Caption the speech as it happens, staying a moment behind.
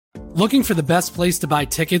Looking for the best place to buy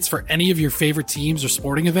tickets for any of your favorite teams or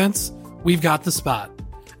sporting events? We've got the spot.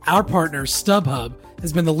 Our partner, StubHub,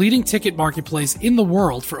 has been the leading ticket marketplace in the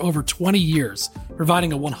world for over 20 years,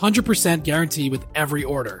 providing a 100% guarantee with every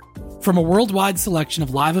order. From a worldwide selection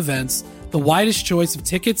of live events, the widest choice of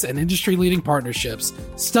tickets and industry-leading partnerships,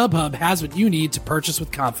 StubHub has what you need to purchase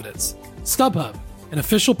with confidence. StubHub, an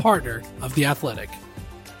official partner of The Athletic.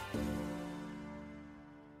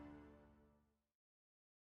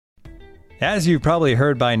 As you've probably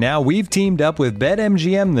heard by now, we've teamed up with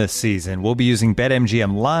BetMGM this season. We'll be using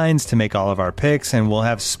BetMGM lines to make all of our picks, and we'll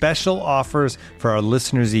have special offers for our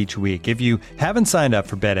listeners each week. If you haven't signed up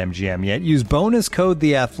for BetMGM yet, use bonus code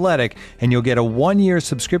THEATHLETIC, and you'll get a 1-year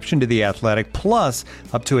subscription to The Athletic, plus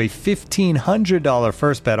up to a $1,500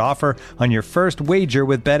 first bet offer on your first wager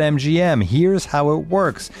with BetMGM. Here's how it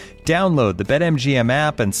works. Download the BetMGM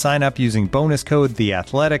app and sign up using bonus code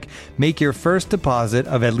THEATHLETIC. Make your first deposit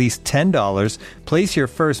of at least $10. Place your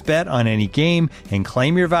first bet on any game and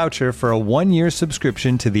claim your voucher for a 1-year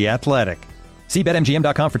subscription to The Athletic. See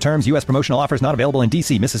BetMGM.com for terms. U.S. promotional offers not available in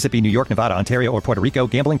D.C., Mississippi, New York, Nevada, Ontario, or Puerto Rico.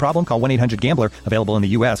 Gambling problem? Call 1-800-GAMBLER. Available in the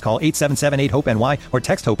U.S. Call 877-8-HOPE-NY or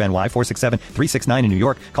text HOPE-NY 467-369 in New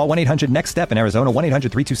York. Call 1-800-NEXT-STEP in Arizona.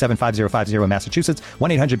 1-800-327-5050 in Massachusetts.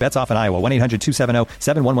 1-800-BETS-OFF in Iowa.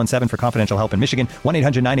 1-800-270-7117 for confidential help in Michigan.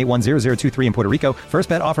 1-800-981-0023 in Puerto Rico. First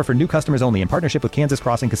bet offer for new customers only in partnership with Kansas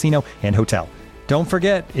Crossing Casino and Hotel. Don't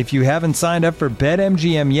forget, if you haven't signed up for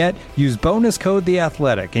BetMGM yet, use bonus code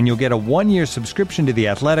THEATHLETIC, and you'll get a 1-year subscription to The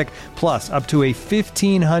Athletic, plus up to a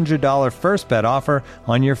 $1,500 first bet offer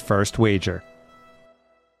on your first wager.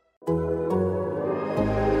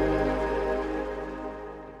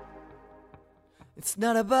 It's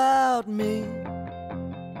not about me.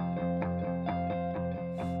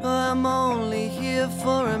 I'm only here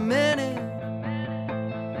for a minute,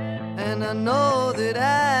 and I know that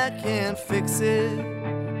I can't fix it.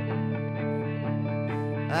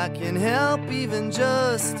 I can help even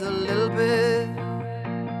just a little bit.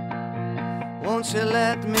 Won't you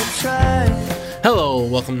let me try? Hello,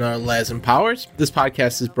 welcome to our Laz and Powers. This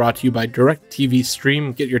podcast is brought to you by DirecTV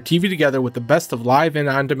Stream. Get your TV together with the best of live and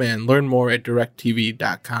on-demand. Learn more at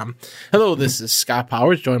directtv.com. Hello, this is Scott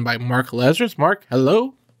Powers, joined by Mark Lazarus. Mark,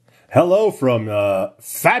 hello. Hello from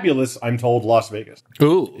fabulous, I'm told, Las Vegas.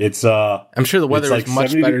 Ooh, it's I'm sure the weather like is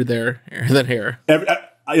much better there than here.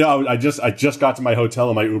 I just got to my hotel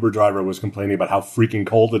and my Uber driver was complaining about how freaking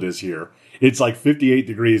cold it is here. It's like 58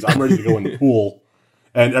 degrees. I'm ready to go in the pool,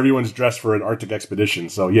 and everyone's dressed for an Arctic expedition.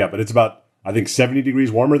 So yeah, but it's about, I think, 70 degrees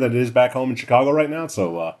warmer than it is back home in Chicago right now.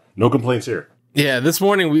 So no complaints here. Yeah, this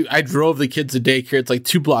morning I drove the kids to daycare. It's like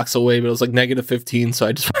 2 blocks away, but it was like negative 15. So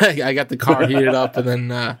I got the car heated up and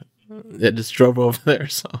then. It just drove over there.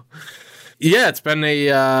 So, yeah, it's been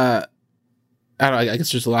I don't know. I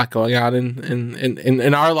guess there's a lot going on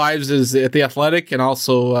in our lives is at the Athletic, and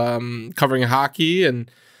also covering hockey, and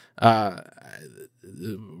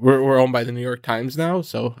we're owned by the New York Times now.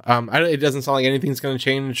 So, it doesn't sound like anything's going to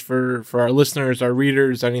change for our listeners, our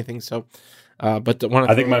readers, anything. So, but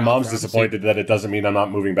I think my mom's disappointed that it doesn't mean I'm not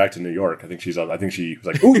moving back to New York. I think she was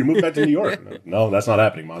like, "Oh, you moved back to New York." No, that's not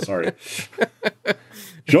happening, Mom. Sorry.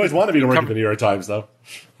 She always wanted me to work at the New York Times, though.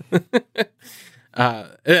 Yeah,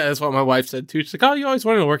 that's what my wife said, too. She's like, "Oh, you always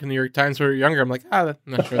wanted to work in the New York Times when you were younger." I'm like, I'm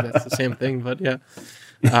not sure that's the same thing, but yeah.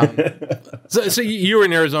 So you were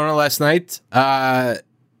in Arizona last night. I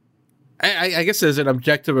guess as an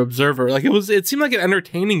objective observer, like it seemed like an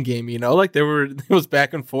entertaining game, like it was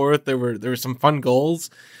back and forth. There were some fun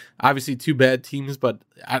goals, obviously 2 bad teams, but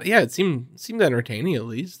it seemed entertaining at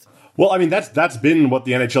least. Well, I mean, that's been what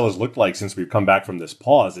the NHL has looked like since we've come back from this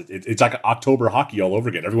pause. It's like October hockey all over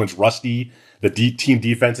again. Everyone's rusty. The team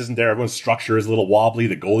defense isn't there. Everyone's structure is a little wobbly.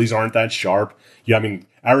 The goalies aren't that sharp. Yeah, I mean,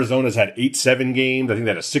 Arizona's had 8-7 games. I think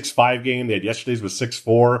they had a 6-5 game. They had yesterday's was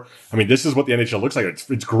 6-4. I mean, this is what the NHL looks like.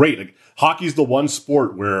 It's great. Like, hockey's the one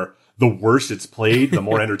sport where the worse it's played, the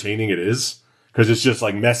more entertaining it is. Because it's just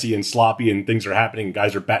like messy and sloppy and things are happening and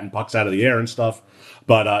guys are batting pucks out of the air and stuff.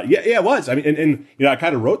 But yeah, it was. I mean, and I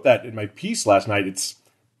kind of wrote that in my piece last night. It's,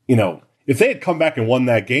 if they had come back and won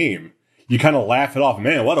that game, you kind of laugh it off.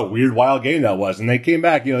 Man, what a weird, wild game that was. And they came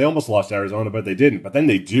back, they almost lost Arizona, but they didn't. But then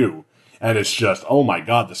they do. And it's just, oh my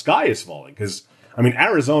God, the sky is falling. Because, I mean,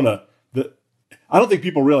 Arizona, I don't think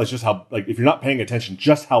people realize just how, like, if you're not paying attention,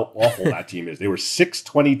 just how awful that team is. They were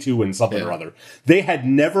 6-22 and something or other. They had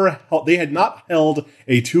not held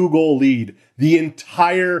a 2-goal lead the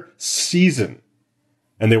entire season.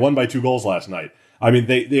 And they won by 2 goals last night. I mean,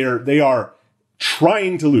 they are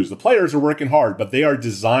trying to lose. The players are working hard, but they are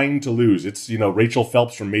designed to lose. It's, Rachel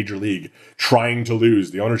Phelps from Major League trying to lose.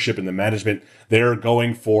 The ownership and the management, they're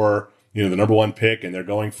going for, the number one pick, and they're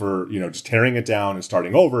going for, just tearing it down and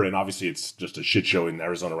starting over. And obviously it's just a shit show in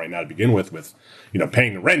Arizona right now to begin with,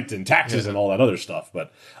 paying rent and taxes and all that other stuff.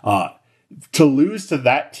 But, to lose to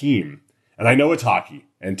that team, and I know it's hockey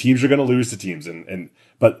and teams are going to lose to teams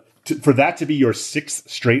but for that to be your 6th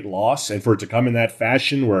straight loss and for it to come in that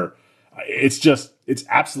fashion where it's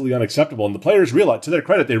absolutely unacceptable. And the players realize, to their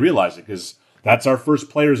credit, they realize it because that's our first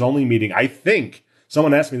players only meeting. I think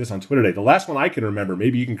someone asked me this on Twitter today. The last one I can remember,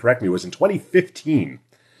 maybe you can correct me, was in 2015.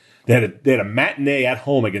 They had a matinee at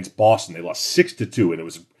home against Boston. They lost 6-2, and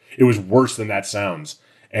it was worse than that sounds.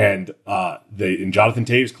 And Jonathan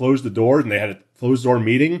Toews closed the door, and they had a closed door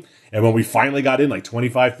meeting. And when we finally got in, like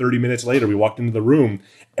 25, 30 minutes later, we walked into the room.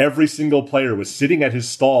 Every single player was sitting at his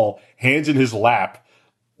stall, hands in his lap,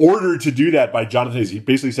 ordered to do that by Jonathan Toews. He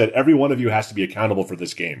basically said, every one of you has to be accountable for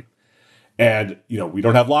this game. And, we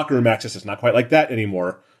don't have locker room access. It's not quite like that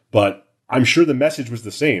anymore. But I'm sure the message was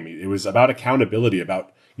the same. It was about accountability,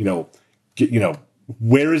 about,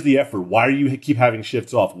 where is the effort? Why do you keep having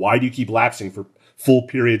shifts off? Why do you keep lapsing for full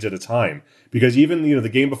periods at a time? Because even, the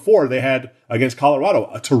game before they had against Colorado,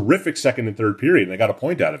 a terrific second and third period, and they got a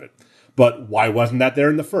point out of it. But why wasn't that there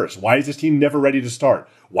in the first? Why is this team never ready to start?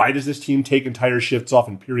 Why does this team take entire shifts off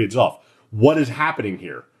and periods off? What is happening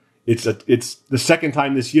here? It's the second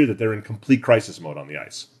time this year that they're in complete crisis mode on the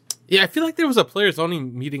ice. Yeah, I feel like there was a players only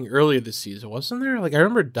meeting earlier this season, wasn't there? Like I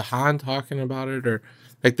remember DeHaan talking about it, or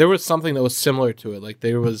like there was something that was similar to it. Like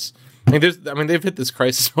there was, they've hit this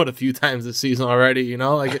crisis mode a few times this season already,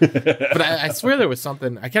 but I swear there was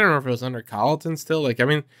something. I can't remember if it was under Colleton still. It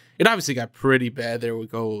obviously got pretty bad. There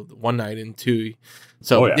would go one night and two.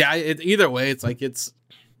 So either way, it's like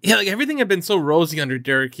everything had been so rosy under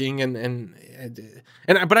Derek King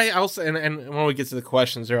but I also and when we get to the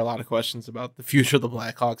questions, there are a lot of questions about the future of the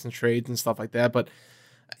Blackhawks and trades and stuff like that. But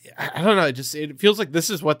I don't know. It feels like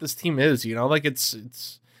this is what this team is.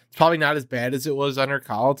 It's probably not as bad as it was under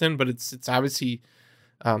Colleton, but it's obviously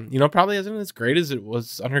probably isn't as great as it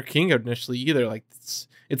was under King initially either. Like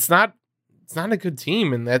it's not a good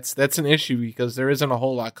team, and that's an issue because there isn't a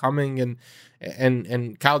whole lot coming,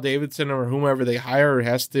 and Kyle Davidson or whomever they hire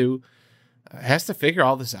has to figure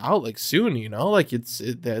all this out like soon.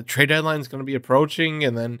 The trade deadline is going to be approaching,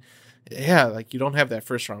 and then you don't have that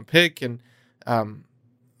first round pick, and I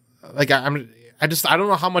don't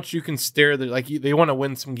know how much you can stare that they want to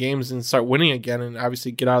win some games and start winning again and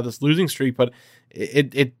obviously get out of this losing streak, but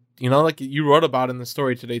it you wrote about in the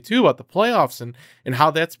story today too about the playoffs and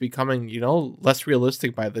how that's becoming, less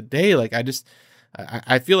realistic by the day.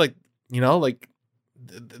 I feel like,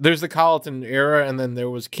 there's the Colleton era, and then there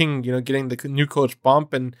was King, getting the new coach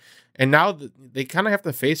bump, and now they kind of have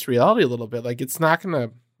to face reality a little bit.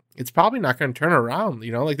 It's probably not going to turn around,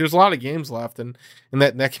 there's a lot of games left, and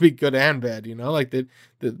that can be good and bad,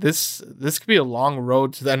 this could be a long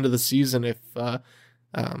road to the end of the season if, they're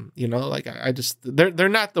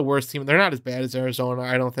not the worst team. They're not as bad as Arizona,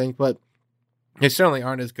 I don't think, but they certainly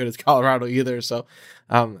aren't as good as Colorado either. So,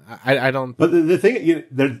 I don't. But the thing,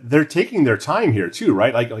 they're taking their time here too,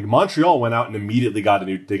 right? Like Montreal went out and immediately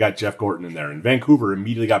they got Jeff Gorton in there, and Vancouver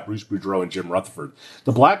immediately got Bruce Boudreau and Jim Rutherford.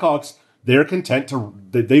 The Blackhawks, they're content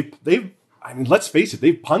let's face it,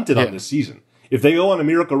 they've punted on this season. If they go on a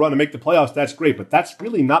miracle run and make the playoffs, that's great, but that's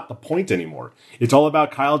really not the point anymore. It's all about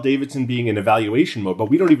Kyle Davidson being in evaluation mode, but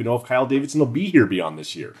we don't even know if Kyle Davidson will be here beyond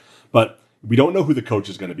this year. But we don't know who the coach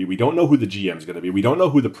is going to be. We don't know who the GM is going to be. We don't know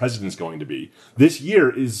who the president is going to be. This year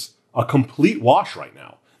is a complete wash right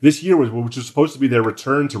now. This year, which is supposed to be their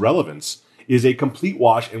return to relevance, is a complete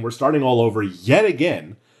wash, and we're starting all over yet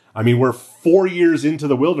again. We're 4 years into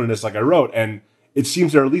the wilderness, like I wrote, and it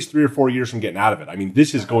seems they're at least 3 or 4 years from getting out of it.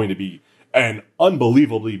 This is going to be an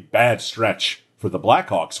unbelievably bad stretch for the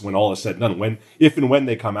Blackhawks when all is said and done. If and when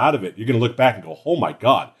they come out of it, you're going to look back and go, oh my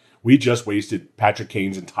God, we just wasted Patrick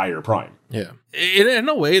Kane's entire prime. Yeah. In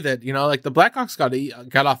a way that, the Blackhawks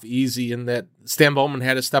got off easy, and that Stan Bowman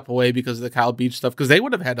had to step away because of the Kyle Beach stuff, because they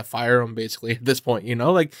would have had to fire him basically at this point,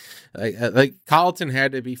 like Colleton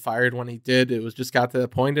had to be fired when he did. It was just got to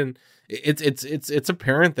that point, and it's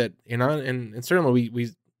apparent that, and certainly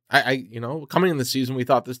we coming in the season, we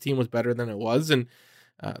thought this team was better than it was, and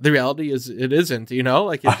the reality is it isn't.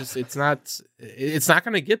 It's not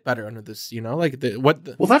going to get better under this.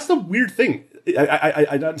 Well, that's the weird thing.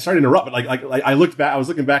 I'm sorry to interrupt, but I looked back. I was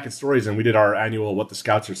looking back at stories, and we did our annual "What the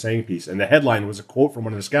Scouts Are Saying" piece, and the headline was a quote from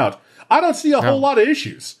one of the scouts. I don't see a whole lot of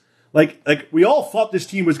issues. We all thought this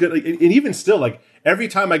team was good, and even still, every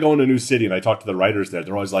time I go into a new city and I talk to the writers there,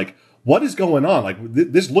 they're always like, what is going on? Like,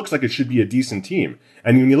 this looks like it should be a decent team.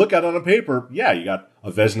 And when you look at it on paper, yeah, you got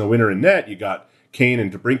a Vezina winner in net. You got Kane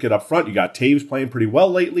and DeBrincat up front. You got Taves playing pretty well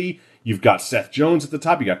lately. You've got Seth Jones at the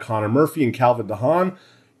top. You got Connor Murphy and Calvin DeHaan.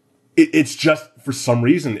 It's just, for some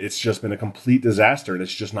reason, it's just been a complete disaster, and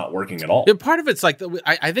it's just not working at all. Yeah, part of it's like,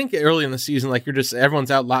 I think early in the season, like everyone's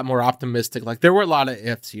out a lot more optimistic. Like there were a lot of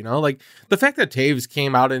ifs, like the fact that Taves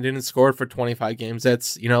came out and didn't score for 25 games,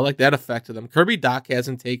 that's, like that affected them. Kirby Dach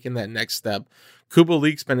hasn't taken that next step.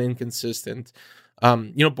 Kubalik's been inconsistent.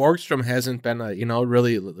 Borgstrom hasn't been,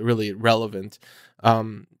 really, really relevant.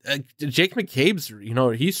 Jake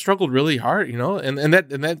McCabe's, he struggled really hard, and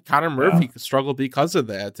that Connor Murphy struggled because of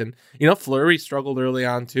that. And, Fleury struggled early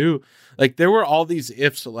on too. Like there were all these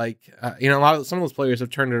ifs, like, some of those players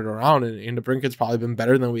have turned it around, and DeBrincat's probably been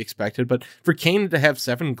better than we expected. But for Kane to have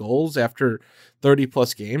 7 goals after 30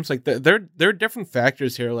 plus games, like there are different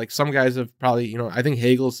factors here. Like some guys have probably, I think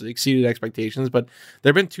Hagel's exceeded expectations, but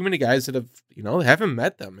there've been too many guys that have, haven't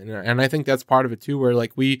met them. And I think that's part of it too, where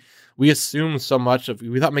like we assume so much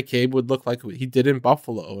we thought McCabe would look like he did in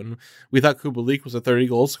Buffalo, and we thought Kubalik was a 30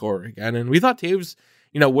 goal scorer again. And we thought Taves,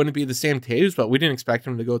 wouldn't be the same Taves, but we didn't expect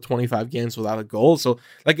him to go 25 games without a goal. So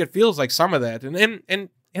like, it feels like some of that. And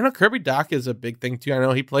Kirby Dach is a big thing too. I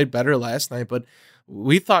know he played better last night, but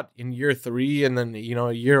we thought in year 3 and then,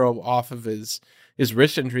 a year off of his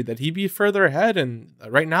wrist injury that he'd be further ahead. And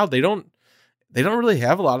right now they don't really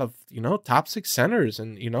have a lot of, top 6 centers.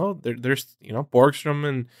 And, there's, Borgstrom,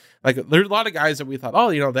 and like, there's a lot of guys that we thought,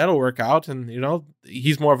 oh, that'll work out. And,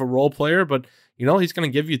 he's more of a role player, but, he's going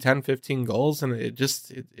to give you 10, 15 goals. And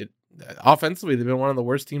it offensively, they've been one of the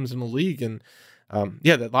worst teams in the league. And,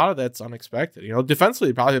 a lot of that's unexpected.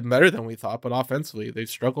 Defensively, probably been better than we thought, but offensively, they've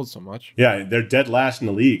struggled so much. Yeah, they're dead last in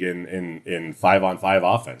the league in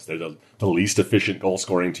 5-on-5 offense. They're the least efficient goal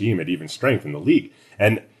scoring team at even strength in the league.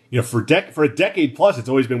 And for a decade plus, it's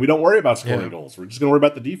always been, we don't worry about scoring goals. We're just going to worry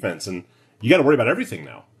about the defense, and you got to worry about everything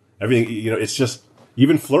now. Everything, it's just,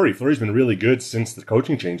 even Fleury. Fleury's been really good since the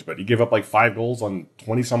coaching change, but he gave up like 5 goals on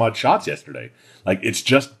 20 some odd shots yesterday. Like, it's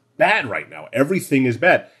just bad right now. Everything is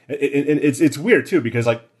bad. And it's weird too, because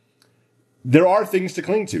like, there are things to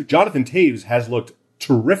cling to. Jonathan Taves has looked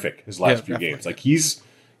terrific his last few games. Like he's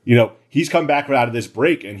come back out of this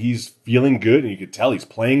break and he's feeling good, and you could tell he's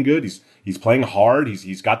playing good. He's playing hard.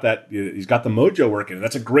 He's got the mojo working, and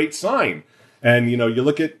that's a great sign. And you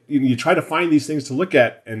look at, you try to find these things to look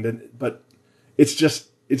at, but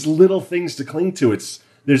it's little things to cling to.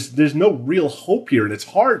 There's no real hope here, and it's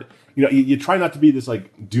hard. You try not to be this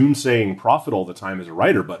like doomsaying prophet all the time as a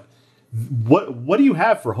writer, but what do you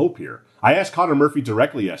have for hope here? I asked Connor Murphy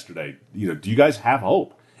directly yesterday, do you guys have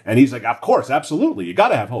hope? And he's like, of course, absolutely. You got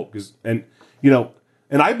to have hope. And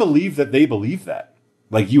I believe that they believe that.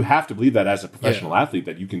 Like, you have to believe that as a professional athlete,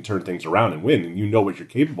 that you can turn things around and win, and you know what you're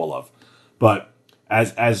capable of. But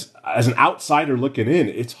as an outsider looking in,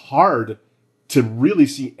 it's hard to really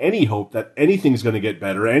see any hope that anything's going to get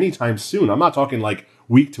better anytime soon. I'm not talking like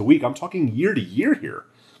week to week. I'm talking year to year here.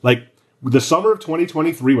 Like, the summer of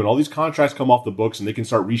 2023, when all these contracts come off the books and they can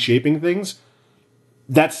start reshaping things,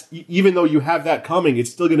 that's, even though you have that coming,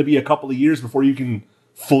 it's still going to be a couple of years before you can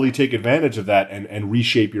fully take advantage of that and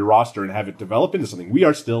reshape your roster and have it develop into something. We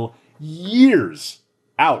are still years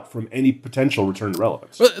out from any potential return to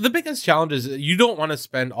relevance. Well, the biggest challenge is you don't want to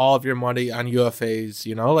spend all of your money on UFAs,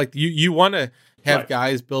 like you want to have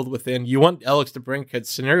guys build within. You want Alex DeBrincat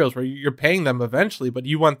scenarios where you're paying them eventually, but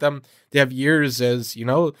you want them to have years as,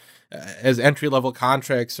 as entry-level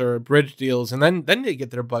contracts or bridge deals, and then they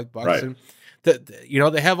get their bucks. Right. And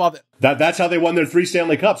they have all that's how they won their 3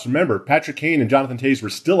 Stanley Cups. Remember, Patrick Kane and Jonathan Taves were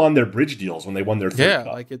still on their bridge deals when they won their 3rd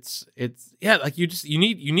cup. Like it's like you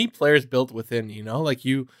need players built within, like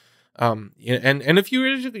you and a few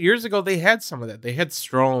years ago they had some of that. They had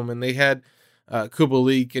Strome, and they had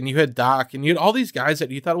Kubalik, and you had Dach, and you had all these guys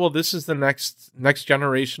that you thought, well, this is the next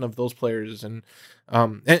generation of those players, and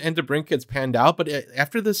DeBrincat's panned out. But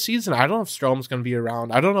after this season, I don't know if Strome's going to be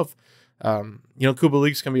around. I don't know if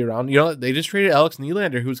Kubalik's going to be around. They just traded Alex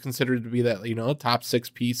Nylander, who's considered to be that, top 6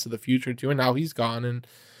 piece of the future too, and now he's gone. And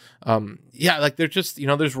like they're just,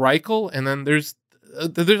 there's Reichel, and then there's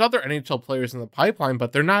other NHL players in the pipeline,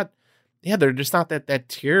 but they're not. Yeah, they're just not that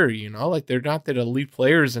tier. Like they're not that elite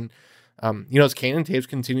players. And as Kane and Taves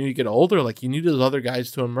continue to get older, like you need those other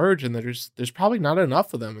guys to emerge, and there's probably not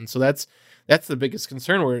enough of them. And so that's the biggest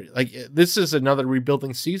concern. Where like this is another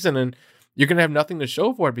rebuilding season, and you're going to have nothing to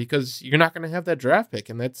show for it because you're not going to have that draft pick,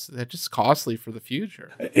 and that's just costly for the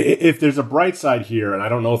future. If there's a bright side here, and I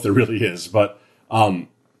don't know if there really is, but talking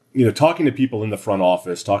to people in the front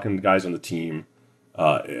office, talking to guys on the team,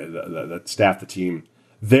 that staff the team,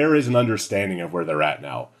 there is an understanding of where they're at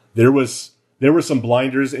now. There were some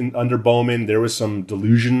blinders under Bowman. There was some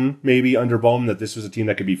delusion maybe under Bowman that this was a team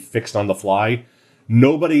that could be fixed on the fly.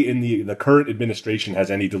 Nobody in the current administration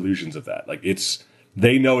has any delusions of that. Like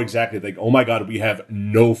they know exactly, like, oh my God, we have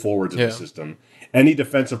no forwards in the system. Any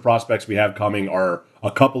defensive prospects we have coming are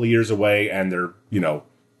a couple of years away, and they're,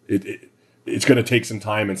 it's going to take some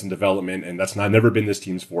time and some development, and that's never been this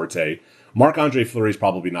team's forte. Marc-Andre Fleury is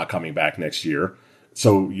probably not coming back next year.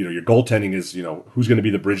 So, your goaltending is, who's going to be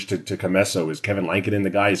the bridge to Comesso? Is Kevin Lankinen the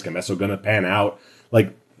guy? Is Comesso going to pan out?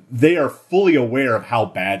 Like, they are fully aware of how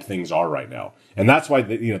bad things are right now. And that's why,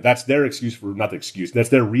 that's their excuse for, not the excuse, that's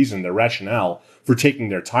their reason, their rationale for taking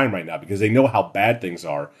their time right now, because they know how bad things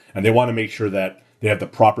are, and they want to make sure that they have the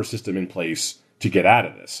proper system in place to get out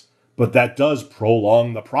of this. But that does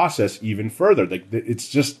prolong the process even further. Like,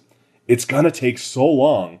 it's going to take so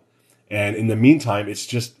long. And in the meantime,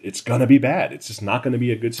 it's going to be bad. It's just not going to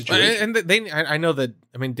be a good situation. And I know that,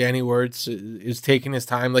 Danny Wirtz is taking his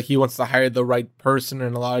time. Like, he wants to hire the right person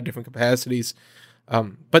in a lot of different capacities.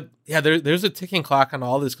 But yeah, there's a ticking clock on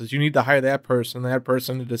all this, because you need to hire that person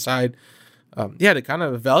to decide, to kind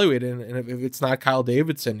of evaluate it. And if it's not Kyle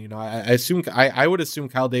Davidson, I would assume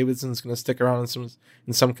Kyle Davidson's going to stick around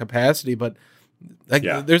in some capacity. But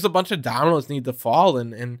there's a bunch of dominoes need to fall,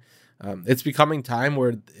 and it's becoming time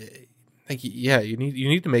where, you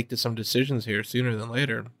need to make some decisions here sooner than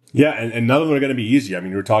later. Yeah, and none of them are going to be easy.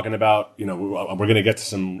 We're talking about, we're going to get to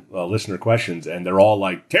some listener questions, and they're all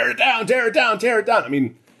like, tear it down, tear it down, tear it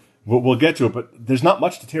down. We'll get to it, but there's not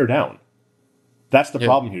much to tear down. That's the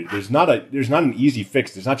problem here. There's not an easy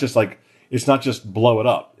fix. It's not just blow it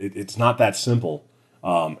up. It's not that simple.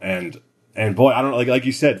 And boy, I don't know, like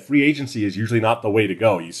you said, free agency is usually not the way to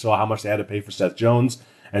go. You saw how much they had to pay for Seth Jones,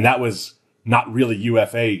 and that was not really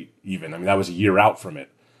UFA even. That was a year out from it.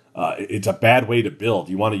 It's a bad way to build.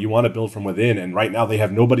 You want to build from within, and right now they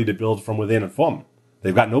have nobody to build from within and from.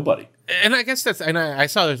 They've got nobody. And I guess I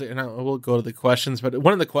saw there's, and we'll go to the questions, but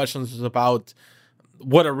one of the questions was about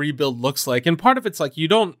what a rebuild looks like, and part of it's like you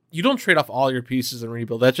don't trade off all your pieces and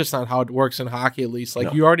rebuild. That's just not how it works in hockey, at least.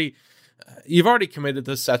 Like, no. You've already committed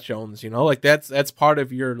to Seth Jones. Like that's part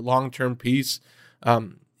of your long-term piece.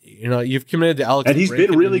 You've committed to Alex, and he's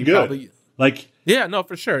been really good. Yeah, no,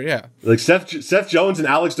 for sure, yeah. Like Seth Jones and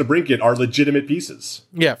Alex DeBrincat are legitimate pieces.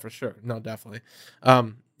 Yeah, for sure. No, definitely.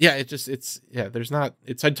 It's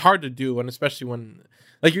hard to do, and especially when,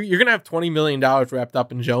 like, you're gonna have $20 million wrapped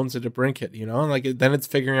up in Jones and DeBrincat, then it's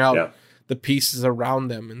figuring out the pieces around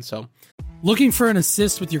them, and so. Looking for an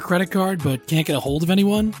assist with your credit card but can't get a hold of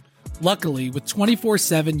anyone? Luckily, with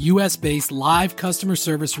 24/7 US-based live customer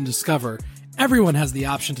service from Discover, everyone has the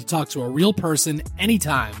option to talk to a real person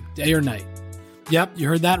anytime, day or night. Yep, you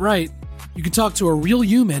heard that right. You can talk to a real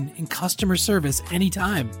human in customer service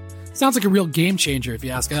anytime. Sounds like a real game changer if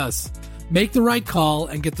you ask us. Make the right call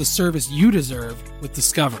and get the service you deserve with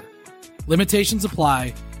Discover. Limitations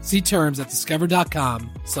apply. See terms at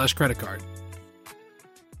discover.com/creditcard.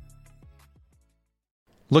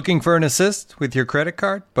 Looking for an assist with your credit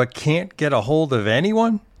card but can't get a hold of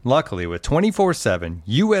anyone? Luckily, with 24/7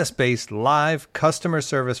 US-based live customer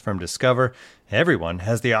service from Discover, everyone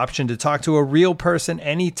has the option to talk to a real person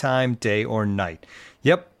anytime, day or night.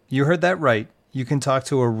 Yep, you heard that right. You can talk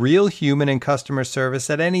to a real human in customer service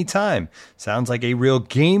at any time. Sounds like a real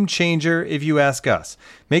game changer if you ask us.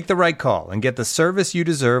 Make the right call and get the service you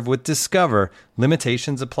deserve with Discover.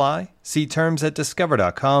 Limitations apply. See terms at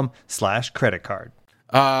discover.com/creditcard.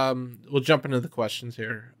 We'll jump into the questions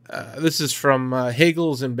here. This is from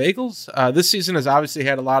Hagels and Bagels. This season has obviously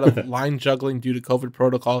had a lot of line juggling due to COVID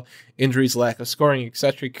protocol, injuries, lack of scoring,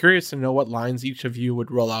 etc. Curious to know what lines each of you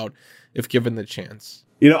would roll out if given the chance.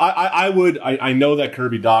 I know that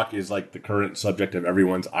Kirby Dach is like the current subject of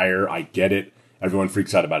everyone's ire. I get it. Everyone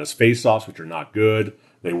freaks out about his face-offs, which are not good.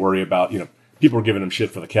 They worry about, people are giving him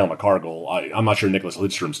shit for the Cale Makar goal. I'm not sure Nicholas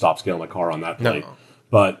Lidstrom stops Cale Makar on that play. No.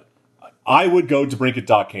 But I would go to DeBrincat,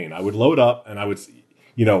 Dach, Kane. I would load up, and I would,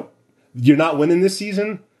 you're not winning this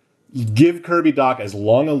season. Give Kirby Dach as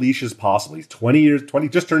long a leash as possible. He's 20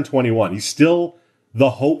 just turned 21. He's still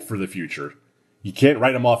the hope for the future. You can't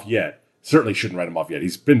write him off yet. Certainly shouldn't write him off yet.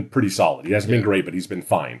 He's been pretty solid. He hasn't been great, but he's been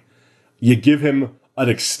fine. You give him an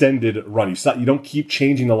extended run. You don't keep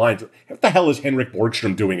changing the lines. What the hell is Henrik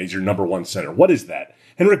Borgstrom doing as your number one center? What is that?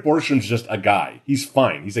 Henrik Borgstrom's just a guy. He's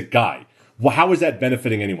fine. He's a guy. Well, how is that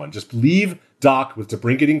benefiting anyone? Just leave Dach with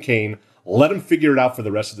DeBrincat and Kane. Let them figure it out for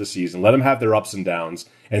the rest of the season. Let them have their ups and downs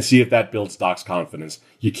and see if that builds Dach's confidence.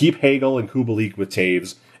 You keep Hagel and Kubalik with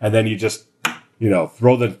Taves, and then you just,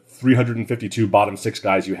 throw 352 bottom 6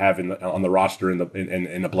 guys you have on the roster in the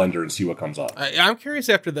blender and see what comes up. I'm curious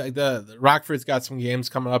after the Rockford's got some games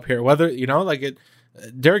coming up here, whether,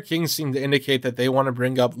 Derek King seemed to indicate that they want to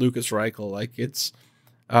bring up Lucas Reichel. Like it's,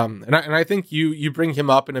 and I think you bring him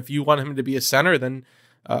up, and if you want him to be a center, then,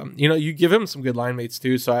 you give him some good line mates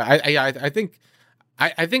too. So I think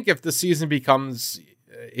if the season becomes,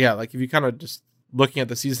 like if you kind of just looking at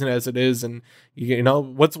the season as it is, and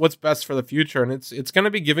what's best for the future, and it's going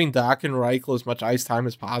to be giving Doc and Reichel as much ice time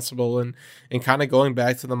as possible, and kind of going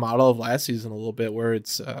back to the model of last season a little bit, where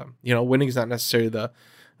it's winning is not necessarily the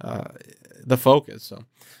focus. So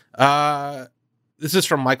this is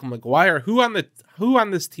from Michael McGuire. Who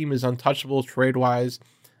on this team is untouchable trade wise?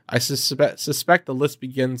 I suspect the list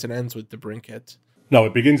begins and ends with DeBrincat. No,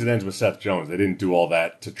 it begins and ends with Seth Jones. They didn't do all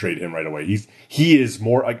that to trade him right away. He is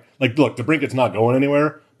more like look, DeBrincat's not going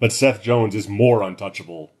anywhere, but Seth Jones is more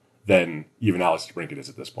untouchable than even Alex DeBrincat is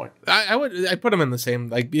at this point. I put him in the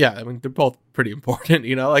same, I mean, they're both pretty important,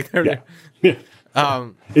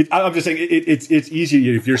 I'm just saying it's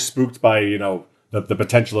easy if you're spooked by the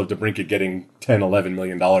potential of DeBrincat getting $10-11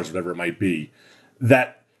 million, whatever it might be.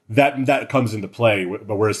 That comes into play.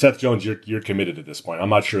 But whereas Seth Jones, you're committed at this point. I'm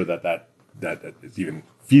not sure that it's even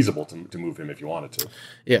feasible to move him if you wanted to.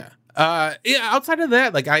 Yeah. Outside of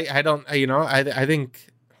that, I think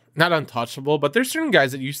not untouchable, but there's certain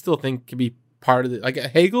guys that you still think could be part of it. Like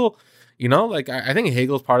Hagel, I think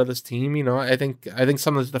Hagel's part of this team. I think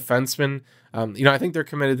some of the defensemen, I think they're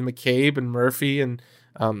committed to McCabe and Murphy, and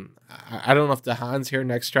I don't know if DeHaan's here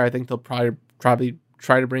next year. I think they'll probably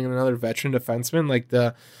try to bring in another veteran defenseman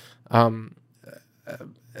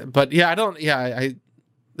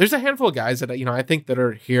there's a handful of guys that I think that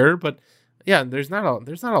are here, but there's not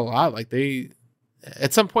a lot. Like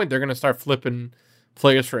at some point they're going to start flipping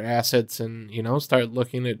players for assets and start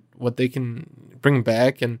looking at what they can bring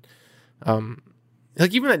back, and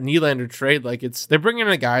even that Nylander trade, they're bringing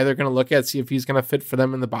in a guy they're going to look at, see if he's going to fit for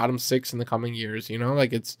them in the bottom 6 in the coming years.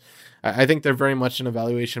 I think they're very much in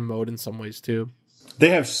evaluation mode in some ways too. They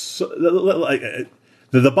have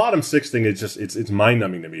the bottom 6 thing is just it's mind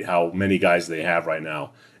numbing to me how many guys they have right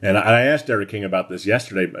now. And I asked Derek King about this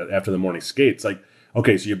yesterday after the morning skate. It's like,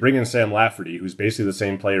 okay, so you bring in Sam Lafferty, who's basically the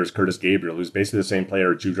same player as Curtis Gabriel, who's basically the same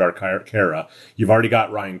player as Jujhar Khaira. You've already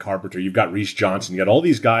got Ryan Carpenter. You've got Reese Johnson. You got all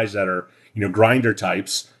these guys that are grinder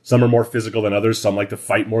types. Some are more physical than others. Some like to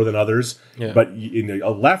fight more than others. Yeah. But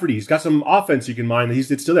Lafferty, he's got some offense you can mine.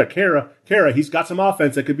 It's still there. Khaira, he's got some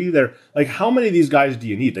offense that could be there. Like, how many of these guys do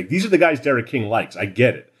you need? Like, these are the guys Derek King likes. I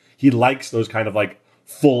get it. He likes those kind of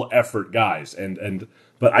full effort guys.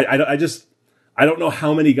 But I don't know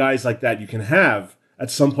how many guys like that you can have. At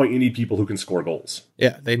some point, you need people who can score goals.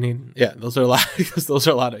 Yeah, those are a lot because those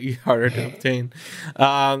are a lot harder to obtain.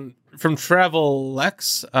 From Travel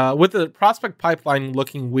Lex, with the prospect pipeline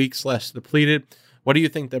looking weak / depleted, what do you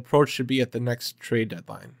think the approach should be at the next trade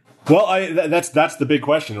deadline? Well, that's the big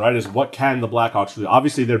question, right? Is what can the Blackhawks do?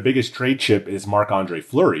 Obviously, their biggest trade chip is Marc-Andre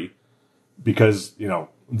Fleury, because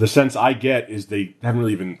the sense I get is they haven't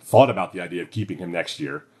really even thought about the idea of keeping him next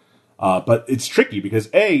year. But it's tricky because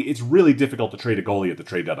it's really difficult to trade a goalie at the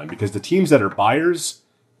trade deadline because the teams that are buyers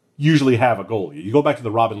usually have a goalie. You go back to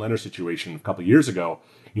the Robin Lehner situation a couple of years ago.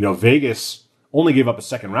 Vegas only gave up a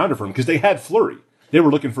second rounder for him because they had Fleury. They were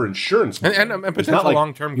looking for insurance, and potential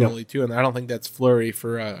long-term goalie too. And I don't think that's Fleury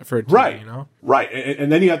for a team, right. Right.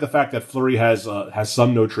 And then you have the fact that Fleury has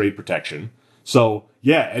some no trade protection. So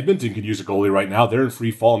Edmonton could use a goalie right now. They're in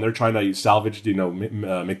free fall and they're trying to salvage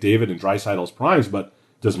McDavid and Draisaitl's primes. But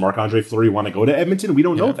does Marc-Andre Fleury want to go to Edmonton? We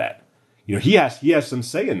don't know that. He has some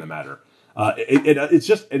say in the matter.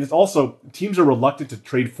 It's also teams are reluctant to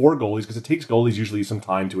trade for goalies because it takes goalies usually some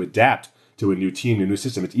time to adapt to a new team, a new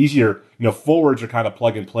system. It's easier, forwards are kind of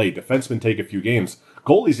plug and play. Defensemen take a few games.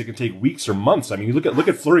 Goalies, it can take weeks or months. I mean, you look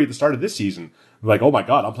at Fleury at the start of this season, like, oh my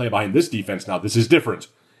God, I'm playing behind this defense now. This is different.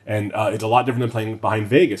 And it's a lot different than playing behind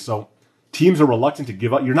Vegas. So teams are reluctant to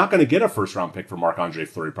give up. You're not going to get a first-round pick for Marc-Andre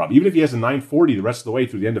Fleury, probably. Even if he has a 940 the rest of the way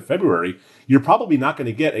through the end of February, you're probably not going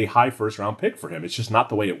to get a high first-round pick for him. It's just not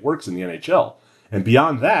the way it works in the NHL. And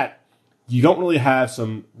beyond that, you don't really have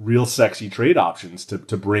some real sexy trade options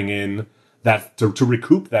to bring in that to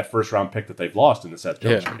recoup that first-round pick that they've lost in the Seth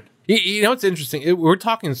Jones trade. It's interesting. We're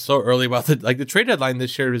talking so early about the trade deadline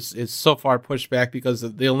this year is so far pushed back because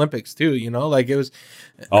of the Olympics too. It was.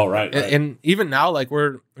 Oh right. And even now, the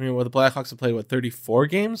Blackhawks have played 34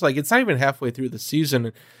 games. It's not even halfway through the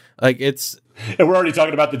season. It's. And we're already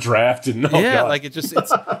talking about the draft and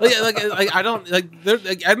I don't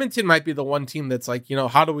Edmonton might be the one team that's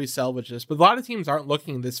how do we salvage this? But a lot of teams aren't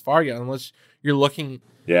looking this far yet unless you're looking.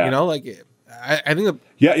 Yeah. I think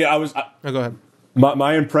Yeah. go ahead.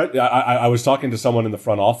 My impression. I was talking to someone in the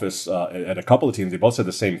front office at a couple of teams. They both said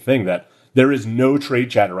the same thing, that there is no trade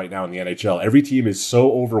chatter right now in the NHL. Every team is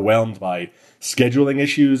so overwhelmed by scheduling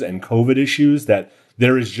issues and COVID issues that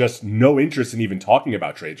there is just no interest in even talking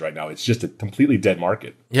about trades right now. It's just a completely dead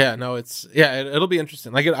market. Yeah, no, it'll be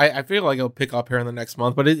interesting. Like, I feel like it'll pick up here in the next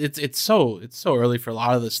month, but it's so early for a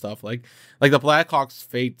lot of this stuff. Like the Blackhawks'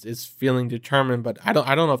 fate is feeling determined, but I don't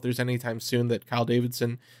know if there's any time soon that Kyle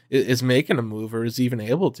Davidson is making a move or is even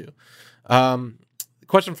able to.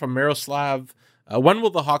 Question from Miroslav. When will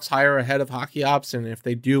the Hawks hire a head of hockey ops? And if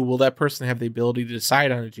they do, will that person have the ability to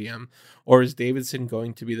decide on a GM? Or is Davidson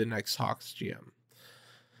going to be the next Hawks GM?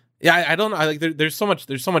 Yeah, I don't know. Like there's so much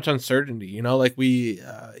uncertainty, you know, like we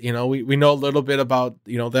know a little bit about,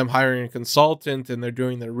 you know, them hiring a consultant and they're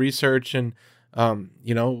doing their research. And,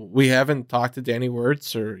 you know, we haven't talked to Danny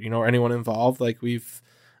Wirtz or, you know, anyone involved. Like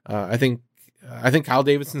I think Kyle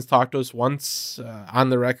Davidson's talked to us once on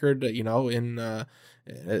the record, you know,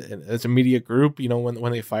 as a media group, you know,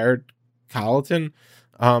 when they fired Colleton.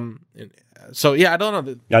 So yeah, I don't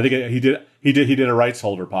know. Yeah, I think he did a rights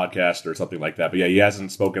holder podcast or something like that. But yeah, he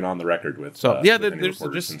hasn't spoken on the record with. So yeah, with there's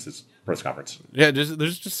just since his press conference. Yeah,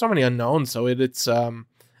 there's just so many unknowns. So it's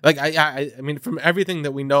like I mean, from everything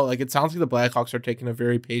that we know, like it sounds like the Blackhawks are taking a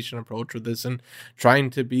very patient approach with this and trying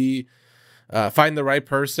to find the right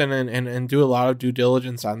person and do a lot of due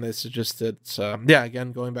diligence on this. It's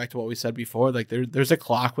again, going back to what we said before, like there's a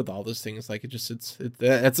clock with all those things. Like it's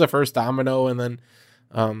the first domino, and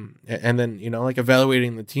then you know, like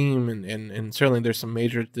evaluating the team and certainly there's some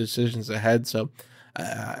major decisions ahead. So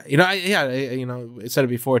you know, I said it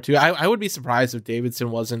before too. I would be surprised if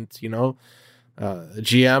Davidson wasn't, you know,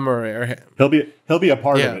 GM or he'll be a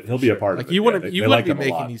part of it. He'll be a part of it. You wouldn't be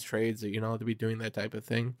making these trades, you know, to be doing that type of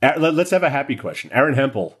thing. Let's have a happy question. Aaron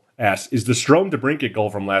Hempel asks, is the Strome DeBrincat goal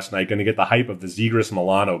from last night going to get the hype of the Zegras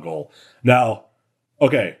Milano goal? Now,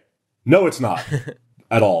 okay, no, it's not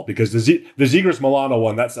at all, because the Zegras Milano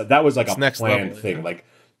one, that was like a planned thing. Yeah. Like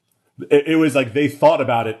it was like they thought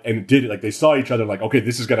about it and did it. Like they saw each other like, okay,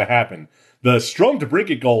 this is going to happen. The Strome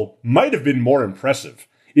DeBrincat goal might have been more impressive.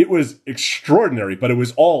 It was extraordinary, but it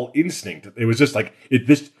was all instinct. It was just like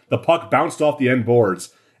the puck bounced off the end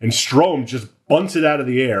boards, and Strome just bunts it out of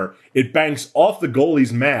the air. It banks off the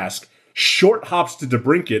goalie's mask, short hops to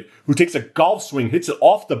DeBrincat, who takes a golf swing, hits it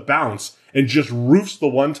off the bounce, and just roofs the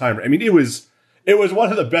one-timer. I mean, it was one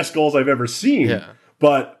of the best goals I've ever seen. Yeah.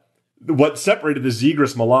 But what separated the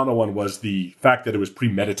Zegras Milano one was the fact that it was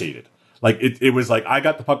premeditated. Like it was like, I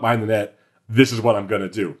got the puck behind the net. This is what I'm going to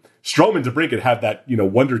do. Strome and DeBrincat have that, you know,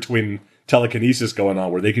 Wonder Twin telekinesis going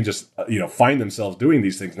on where they can just, you know, find themselves doing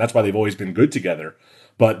these things. And that's why they've always been good together.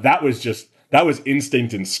 But that was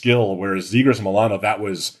instinct and skill, whereas Zegras Milano, that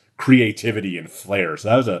was creativity and flair. So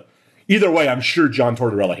that was either way, I'm sure John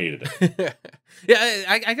Tortorella hated it. Yeah,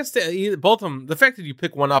 I guess both of them. The fact that you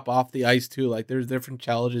pick one up off the ice too, like there's different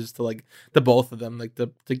challenges to like the both of them, like to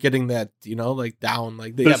getting that, you know, like down.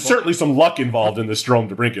 Like there's certainly some luck involved in the Strome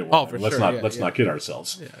DeBrincat one. Oh, for sure. Let's not kid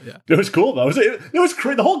ourselves. Yeah. It was cool though. It was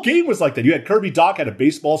crazy. The whole game was like that. You had Kirby Dach had a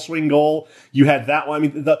baseball swing goal. You had that one. I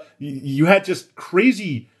mean, you had just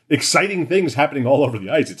crazy, exciting things happening all over the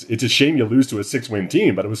ice. It's a shame you lose to a 6-win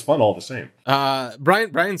team, but it was fun all the same. Brian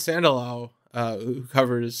Sandelau, who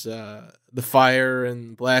covers the Fire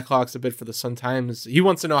and Blackhawks a bit for the Sun-Times, he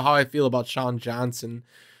wants to know how I feel about Shawn Johnson,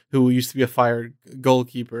 who used to be a Fire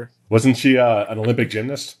goalkeeper. Wasn't she an Olympic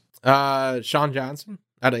gymnast? Shawn Johnson?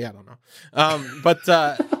 I don't know. But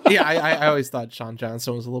I always thought Shawn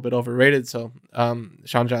Johnson was a little bit overrated. So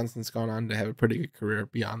Shawn Johnson's gone on to have a pretty good career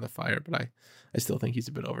beyond the Fire, but I still think he's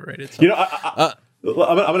a bit overrated. So. You know, I'm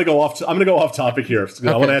going to go off. I'm going to go off topic here. Okay.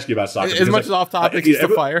 I want to ask you about soccer. As much as off topic as the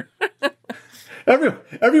Fire.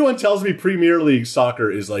 Everyone tells me Premier League soccer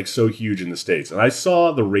is like so huge in the States, and I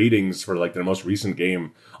saw the ratings for like their most recent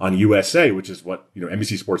game on USA, which is what, you know,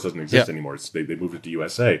 NBC Sports doesn't exist anymore. They moved it to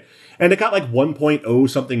USA, and it got like 1.0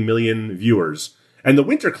 something million viewers. And the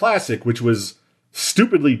Winter Classic, which was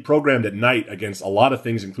stupidly programmed at night against a lot of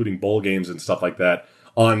things, including bowl games and stuff like that,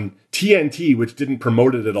 on TNT, which didn't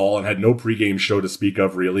promote it at all and had no pregame show to speak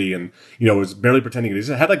of really, and, you know, was barely pretending it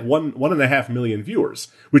existed, had like 1.5 million viewers,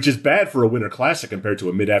 which is bad for a Winter Classic compared to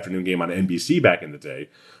a mid-afternoon game on NBC back in the day,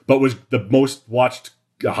 but was the most watched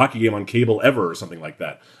hockey game on cable ever or something like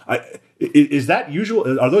that. Is that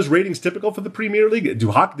usual? Are those ratings typical for the Premier League?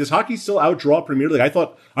 Does hockey still outdraw Premier League? I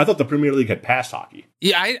thought the Premier League had passed hockey.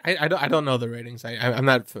 Yeah, I don't know the ratings. I'm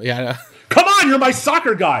not. Yeah. Come on, you're my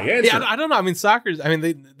soccer guy. Answer. Yeah, I don't know. I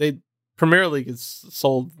mean, they Premier League is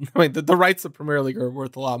sold. I mean, the rights of Premier League are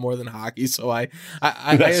worth a lot more than hockey. So I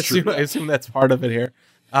assume that's part of it here.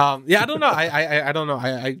 I don't know. I don't know.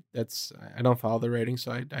 I don't follow the ratings,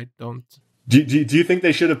 so I don't. Do you think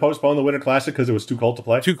they should have postponed the Winter Classic because it was too cold to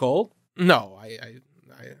play? Too cold? No,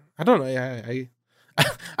 I don't know.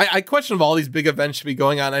 I question if all these big events should be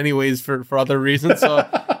going on anyways for other reasons. So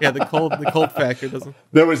yeah, the cold factor doesn't.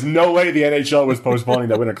 There was no way the NHL was postponing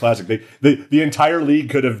that Winter Classic. The entire league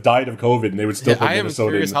could have died of COVID, and they would still put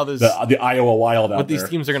Minnesota in the Iowa Wild out what there. These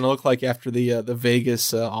teams are going to look like after the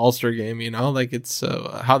Vegas All-Star game. Like it's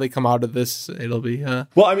how they come out of this. It'll be.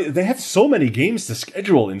 Well, I mean, they have so many games to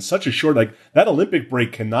schedule in such a short. Like that Olympic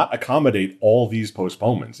break cannot accommodate all these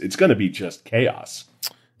postponements. It's going to be just chaos.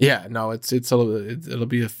 Yeah, no, it'll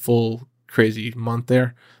be a full crazy month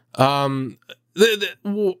there.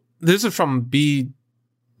 This is from B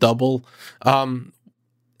Double. One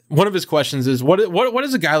of his questions is what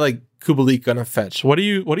is a guy like Kubalik gonna fetch? What do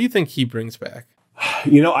you think he brings back?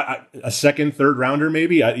 A second, third rounder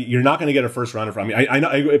maybe. You're not going to get a first rounder from me. I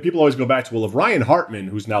know people always go back to if Ryan Hartman,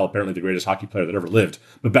 who's now apparently the greatest hockey player that ever lived,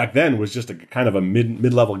 but back then was just a kind of a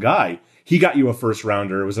mid-level guy. He got you a first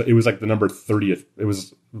rounder. It was like the number 30th. It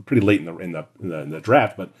was pretty late in the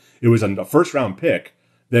draft, but it was a first round pick.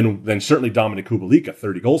 Then certainly Dominic Kubalik, a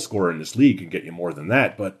 30 goal scorer in this league, can get you more than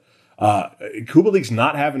that. But Kubalik's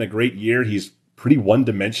not having a great year. He's pretty one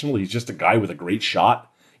dimensional. He's just a guy with a great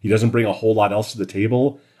shot. He doesn't bring a whole lot else to the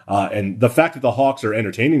table. And the fact that the Hawks are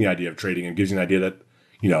entertaining the idea of trading him gives you an idea that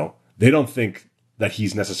they don't think that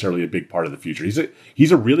he's necessarily a big part of the future.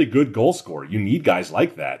 He's a really good goal scorer. You need guys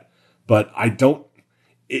like that. But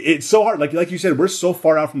it's so hard. Like you said, we're so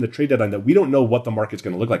far out from the trade deadline that we don't know what the market's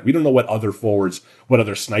going to look like. We don't know what other forwards, what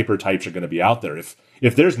other sniper types are going to be out there. If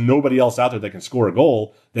there's nobody else out there that can score a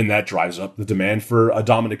goal, then that drives up the demand for a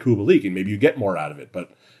Dominic Kubalik, and maybe you get more out of it.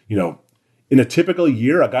 But, in a typical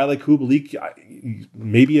year, a guy like Kubalik,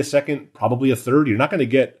 maybe a second, probably a third, you're not going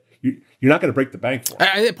to break the bank for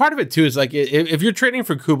him. Part of it too is like if you're trading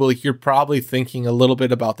for Kubalik, you're probably thinking a little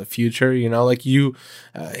bit about the future.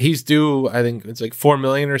 He's due. I think it's like $4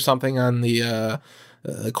 million or something on the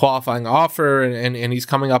qualifying offer, and he's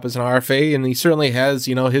coming up as an RFA, and he certainly has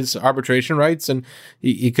his arbitration rights, and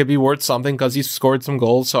he could be worth something because he's scored some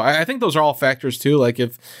goals. So I think those are all factors too. Like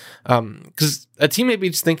if because a team may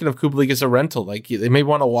be just thinking of Kubalik as a rental, like they may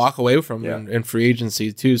want to walk away from him in free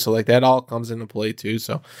agency too. So like that all comes into play too.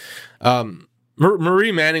 So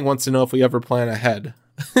Marie Manning wants to know if we ever plan ahead.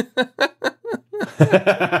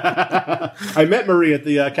 I met Marie at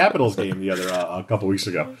the Capitals game a couple weeks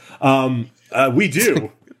ago. We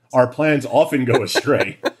do. Our plans often go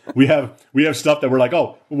astray. We have stuff that we're like,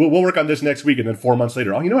 oh, we'll work on this next week, and then 4 months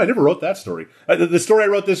later, I never wrote that story. The story I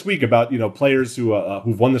wrote this week about players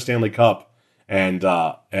who've won the Stanley Cup and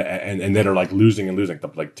then are like losing,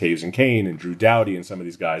 like Taves and Kane and Drew Doughty and some of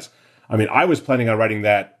these guys. I mean, I was planning on writing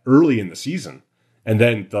that early in the season, and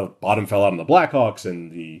then the bottom fell out on the Blackhawks,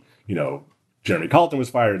 and Jeremy Colleton was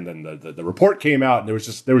fired, and then the report came out, and there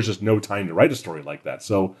was just no time to write a story like that.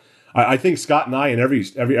 So I think Scott and I and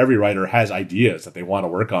every writer has ideas that they want to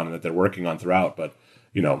work on and that they're working on throughout. But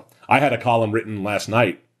I had a column written last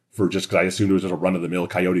night for just because I assumed it was just a run of the mill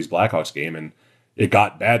Coyotes Blackhawks game, and it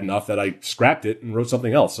got bad enough that I scrapped it and wrote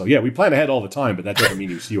something else. So yeah, we plan ahead all the time, but that doesn't mean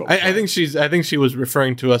you see what. I think she was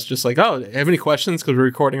referring to us just like, oh, have any questions? Because we're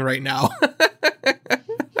recording right now.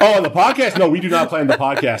 Oh, the podcast? No, we do not plan the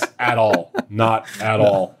podcast at all. Not at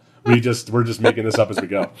all. We're just making this up as we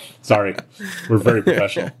go. Sorry, we're very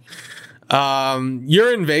professional.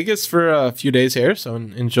 You're in Vegas for a few days here, so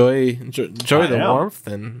enjoy the warmth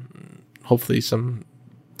and hopefully some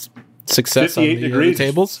success on the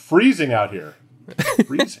tables. It's freezing out here.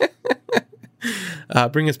 Freezing.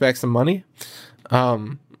 Bring us back some money.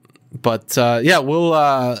 But we'll.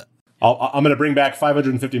 I'm going to bring back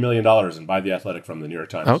 $550 million and buy The Athletic from the New York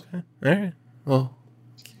Times. Okay, all right. Well,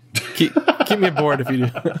 keep me aboard if you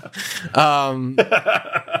do.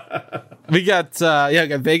 We got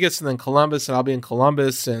Vegas and then Columbus, and I'll be in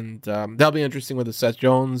Columbus, and that'll be interesting with the Seth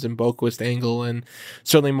Jones and Boquist angle, and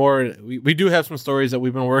certainly more. We do have some stories that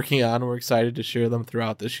we've been working on. We're excited to share them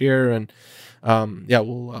throughout this year, and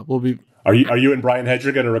we'll be. Are you and Brian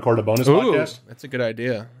Hedger going to record a bonus podcast? That's a good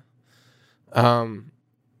idea.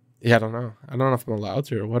 Yeah, I don't know. I don't know if I'm allowed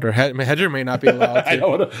to or what. Or Hedger may not be allowed to. I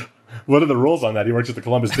know. What are the rules on that? He works at the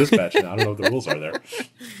Columbus Dispatch now. I don't know what the rules are there.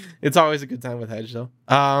 It's always a good time with Hedge, though.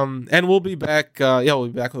 And we'll be back. We'll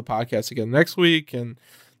be back with the podcast again next week and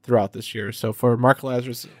throughout this year. So for Mark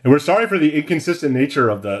Lazarus, and we're sorry for the inconsistent nature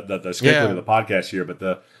of the scheduling of the podcast here, but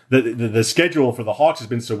the schedule for the Hawks has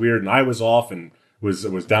been so weird, and I was off, and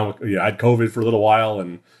was down with, I had COVID for a little while,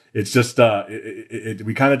 and it's just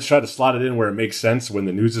we kind of try to slot it in where it makes sense when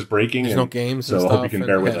the news is breaking. There's no games, so and I stuff, hope you can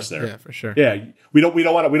bear with us there. Yeah, for sure. Yeah, we don't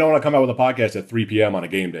want to come out with a podcast at 3 p.m. on a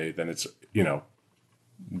game day. Then it's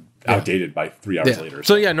outdated by 3 hours later.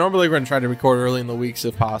 So normally we're going to try to record early in the weeks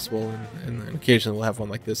if possible, and occasionally we'll have one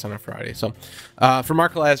like this on a Friday. So for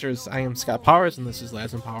Mark Lazarus, I am Scott Powers, and this is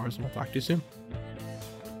Laz and Powers, and we'll talk to you soon.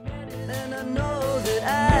 And I know that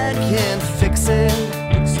I can't fix it.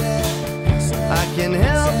 I can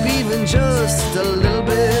help even just a little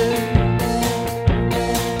bit.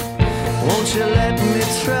 Won't you let me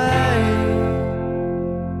try?